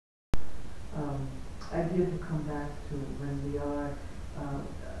idea to come back to when we are.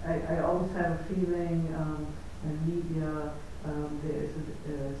 I always have a feeling in media there is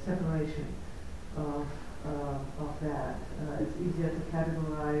a separation of that. It's easier to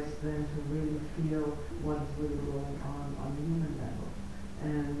categorize than to really feel what is really going on the human level.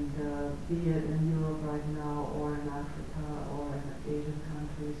 And be it in Europe right now, or in Africa, or in Asian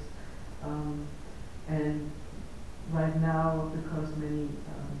countries. And right now, because many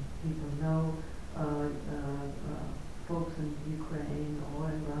people know folks in Ukraine, or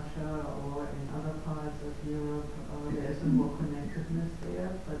in Russia, or in other parts of Europe, there is more connectedness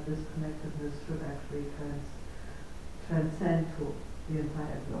there, but this connectedness should actually transcend to the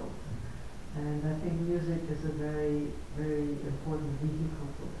entire globe. And I think music is a very, very important vehicle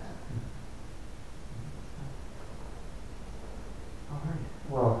for that. All right.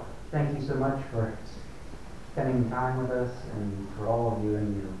 Well, thank you so much for spending time with us, and for all of you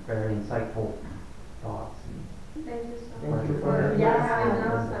and your very insightful thoughts. Thank you so Thank much you for having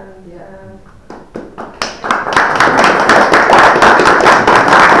us. And,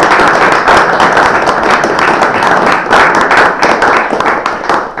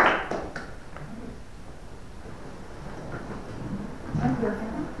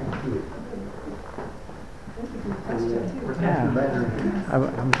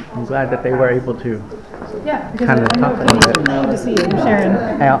 I'm glad that they were able to because kind of I talk know a little bit. I need to see you, Sharon,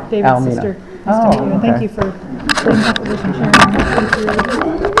 David's Almina. sister. Nice to meet you, and thank you for bringing up position, Sharon. Thank you for your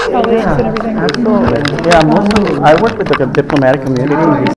colleagues and everything. Absolutely. Yeah, I work with the diplomatic community.